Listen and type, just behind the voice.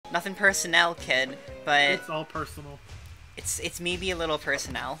Nothing personnel, kid, but It's all personal. it's maybe a little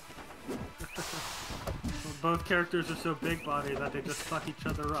personnel. Both characters are so big body that they just fuck each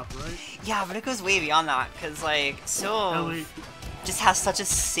other up, right? Yeah, but it goes way beyond that, because, like, Sylv Elli. just has such a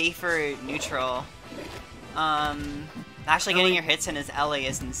safer neutral. Actually getting Elli. your hits in his Elli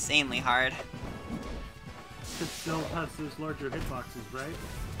is insanely hard. It still has those larger hitboxes, right?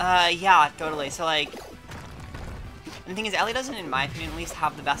 Yeah, totally. So, like, and the thing is, Elli doesn't, in my opinion at least,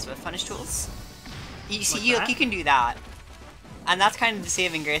 have the best whiff punish tools. You see, Like you can do that. And that's kind of the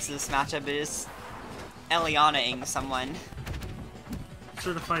saving grace of this matchup, is Eliana-ing someone.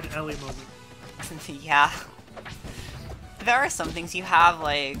 Certified Elli moment. Yeah. There are some things you have,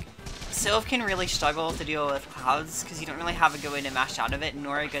 like, Sylv can really struggle to deal with clouds, because you don't really have a good way to mash out of it,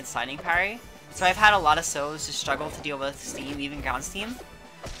 nor a good sliding parry. So I've had a lot of Sylvs just struggle to deal with steam, even ground steam.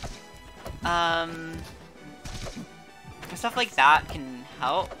 Stuff like that can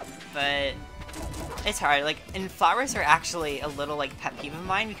help, but it's hard. Like, and flowers are actually a little, like, pet peeve of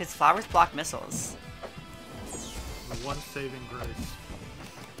mine, because flowers block missiles. The one saving grace.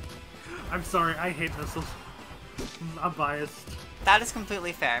 I'm sorry, I hate missiles. I'm biased. That is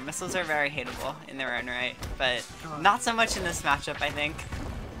completely fair. Missiles are very hateable in their own right, but not so much in this matchup, I think.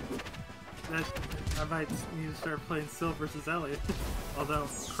 I might need to start playing Sylv versus Elli. Although,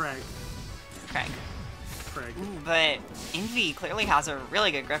 Craig. Ooh, but Invy clearly has a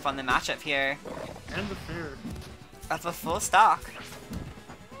really good grip on the matchup here. And the fair. That's a full stock.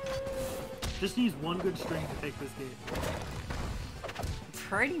 Just needs one good string to take this game.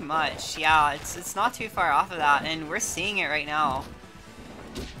 Pretty much, yeah. It's not too far off of that, and we're seeing it right now.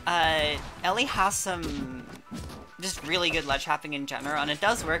 Elli has some just really good ledge trapping in general, and it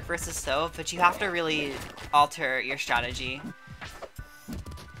does work versus Sylv, but you have to really alter your strategy.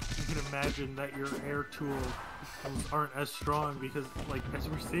 You can imagine that your air tools aren't as strong because, like, as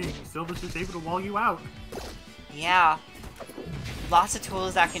we're seeing, Sylv is just able to wall you out. Yeah. Lots of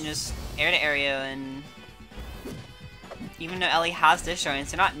tools that can just air to area, and even though Elli has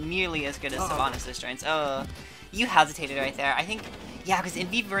disjoints, they're not nearly as good as Sylvanas disjoints. Oh, you hesitated right there. I think, yeah, because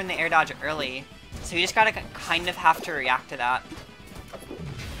Invy burned the air dodge early, so you just gotta kind of have to react to that.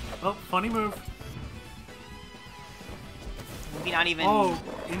 Oh, funny move. Maybe not even... Oh,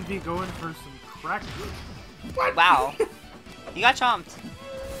 Invy going for some crack. What? Wow. You got chomped.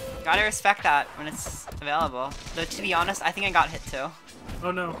 Gotta respect that when it's available. Though, to be honest, I think I got hit too.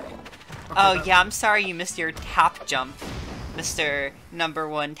 Oh no. Okay, Oh yeah, I'm sorry you missed your tap jump, Mr.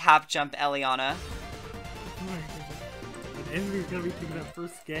 #1 tap jump Eliana. Envy's gonna be taking that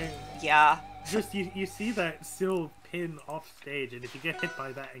first game. Yeah. Just, you see that Sylv pin off stage, and if you get hit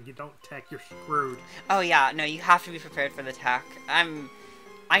by that and you don't tech, you're screwed. Oh yeah, no, you have to be prepared for the attack.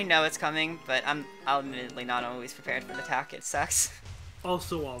 I know it's coming, but I'm admittedly not always prepared for the attack. It sucks.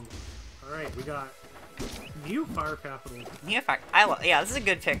 Also, alright, we got New Fire Capital. Yeah, yeah, this is a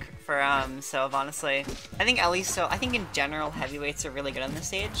good pick for Sylv, honestly. I think I think in general heavyweights are really good on this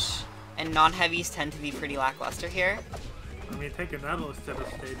stage, and non-heavies tend to be pretty lackluster here. I mean, take an analyst at a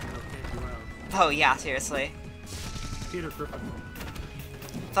stage and they'll camp you out. Oh yeah, seriously. Peter Griffin.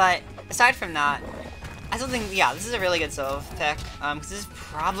 But aside from that, I still think, yeah, this is a really good Sylv pick, because this is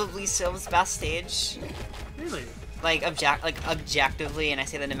probably Sylv's best stage. Really? Like, objectively, and I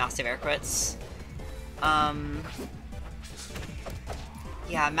say that in massive air quotes.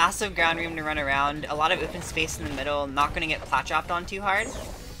 Yeah, massive ground room to run around, a lot of open space in the middle, not gonna get plat dropped on too hard.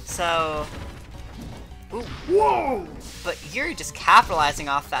 So... Ooh. Whoa! But you're just capitalizing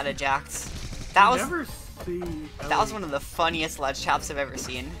off that eject. That was one of the funniest ledge traps I've ever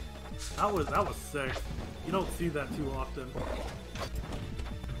seen. That was sick. You don't see that too often.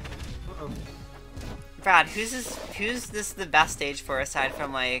 Uh-oh. Brad, who's this the best stage for aside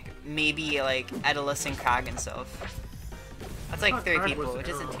from like maybe like Edalus and Crag and Sylv? That's like 3 people, which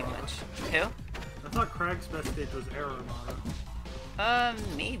isn't too much. Who? I thought Crag's best stage was Air Armada.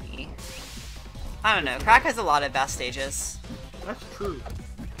 Maybe. I don't know. Crag has a lot of best stages. That's true.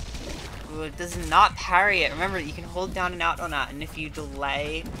 Ooh, it does not parry it. Remember, you can hold down and out on that, and if you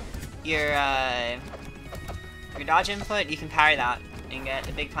delay your dodge input, you can parry that and get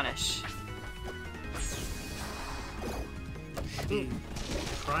a big punish.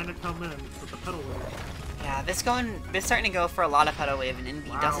 Trying to come in with the pedal wave. Yeah, this starting to go for a lot of pedal wave, and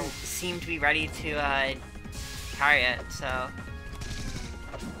Invy doesn't seem to be ready to carry it. So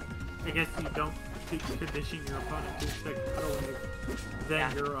I guess you don't condition your opponent to expect pedal wave.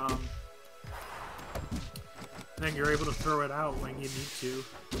 Then you're able to throw it out when you need to,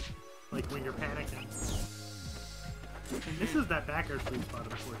 like when you're panicking. And this is that back air sweet spot,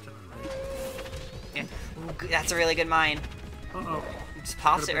 unfortunately. yeah, ooh, that's a really good mine. Uh-oh. Just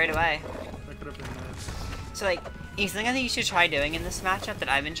pops it right away. That could have been nice. So like, something I think you should try doing in this matchup that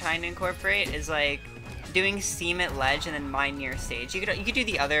I've been trying to incorporate is like doing steam at ledge and then mine near stage. You could do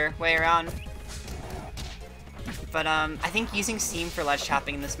the other way around. But I think using steam for ledge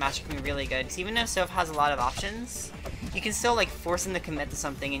trapping in this matchup can be really good. Because even though Sylv has a lot of options, you can still like force him to commit to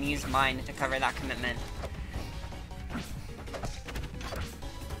something and use mine to cover that commitment.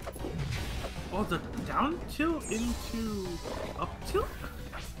 Oh, the down tilt into up tilt?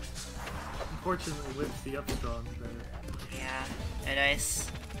 Unfortunately, with the up strong there. Yeah, very nice.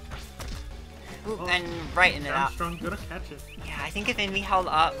 Ooh, Oh, and right into down that. strong, gonna catch it. Yeah, I think if Invy held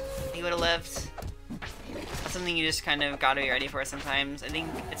up, he would have lived. That's something you just kind of gotta be ready for sometimes. I think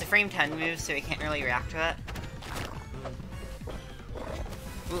it's a frame 10 move, so he can't really react to it.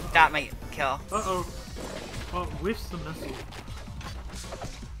 Ooh, that might kill. Uh-oh. Oh, whiffs the missile.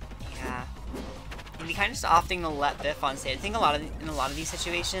 Yeah. Invy kind of just opting to let Biff on stage. I think in a lot of these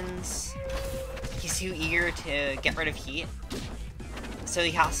situations, he's too eager to get rid of heat. So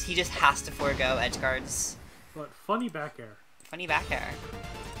he just has to forego edge guards. But funny back air. Funny back air.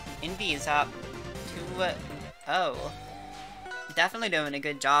 Invy is up 2-0. Definitely doing a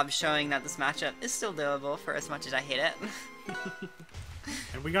good job showing that this matchup is still doable for as much as I hate it.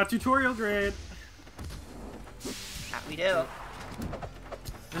 And we got tutorial grade. That we do.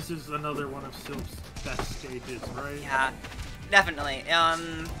 This is another one of Sylv's best stages, right? Yeah, definitely.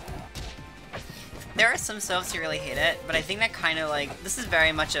 There are some Sylvs who really hate it, but I think that kind of like, this is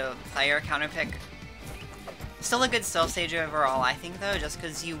very much a player counter pick. Still a good Sylv stage overall, I think though, just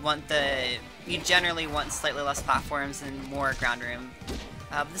because you generally want slightly less platforms and more ground room.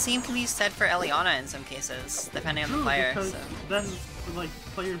 The same can be said for Eliana in some cases, depending on the player. Because so. then, like,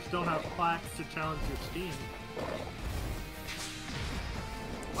 players don't have plaques to challenge your steam.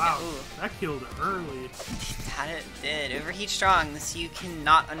 Wow, Ooh. that killed early. That it did. Overheat strong, so you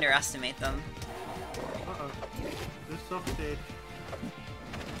cannot underestimate them. Uh-oh. This off stage.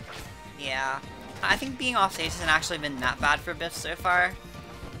 Yeah. I think being off stage hasn't actually been that bad for Biff so far.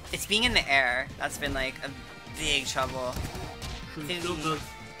 It's being in the air that's been like a big trouble. He still does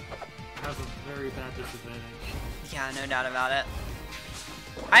have a very bad disadvantage. Yeah, no doubt about it.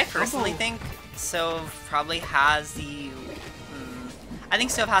 I personally think Sylv probably has the... I think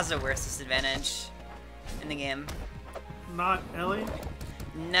Sylv has the worst disadvantage in the game. Not Elli?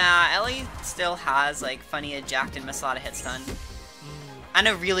 Nah, Elli still has like funny eject and miss a lot of hit stun. And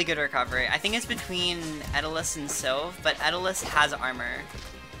a really good recovery. I think it's between Edelus and Sylv, but Edelus has armor.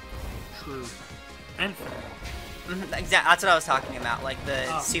 True. And fair. Exactly, that's what I was talking about, like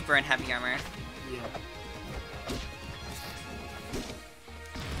the super and heavy armor. Yeah.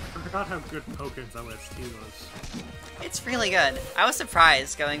 I forgot how good Poken's OST was. It's really good. I was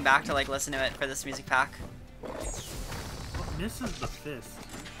surprised going back to like listen to it for this music pack. What misses the fist?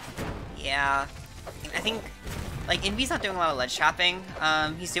 Yeah. I think like Invy's not doing a lot of ledge trapping.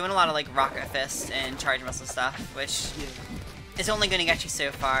 He's doing a lot of like rocket fist and charge muscle stuff, which is only going to get you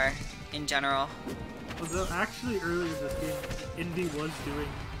so far in general. Although actually earlier this game, Invy was doing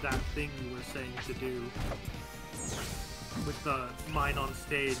that thing you were saying to do with the mine on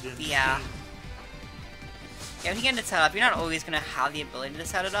stage and yeah. Yeah, when you get it set up, you're not always going to have the ability to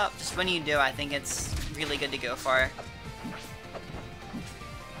set it up. Just when you do, I think it's really good to go for.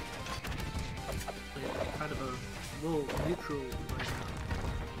 Kind of a little neutral right now.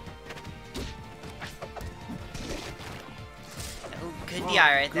 Oh, good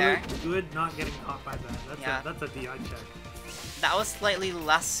DI right there. Good not getting caught by that. That's a DI check. That was slightly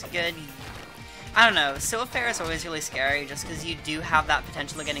less good. I don't know, Sylv Fair is always really scary just because you do have that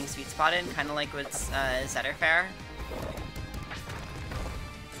potential of getting sweet spotted, kind of like with Zetter Fair.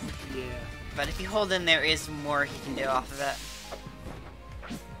 Yeah. But if you hold in, there is more he can do off of it.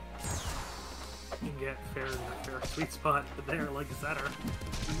 You can get fair sweet spot there like Zetter.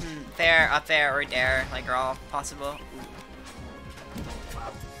 Fair, up air, or dare, like are all possible.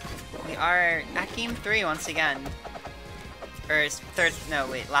 Wow. We are at game 3 once again. Or third, no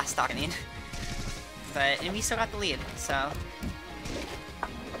wait, last stock I mean. But, and we still got the lead, so.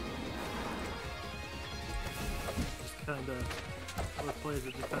 Just kind of, both players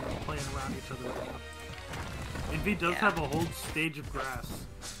are just kind of playing around each other. Invy does have a whole stage of grass.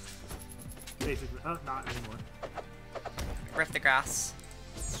 Basically, not anymore. Rip the grass.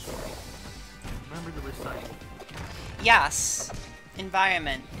 Remember to recycle. Yes,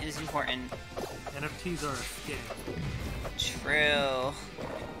 environment is important. NFTs are a scam. True.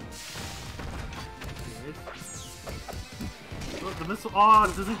 Oh, the missile. Oh,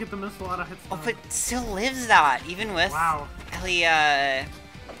 it doesn't get the missile out of hit stun. Oh, but still lives that, even with Elli,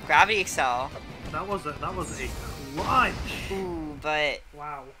 Gravity Excel. That was a clutch. Ooh, but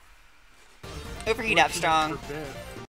Wow. overheat up strong. For Biff.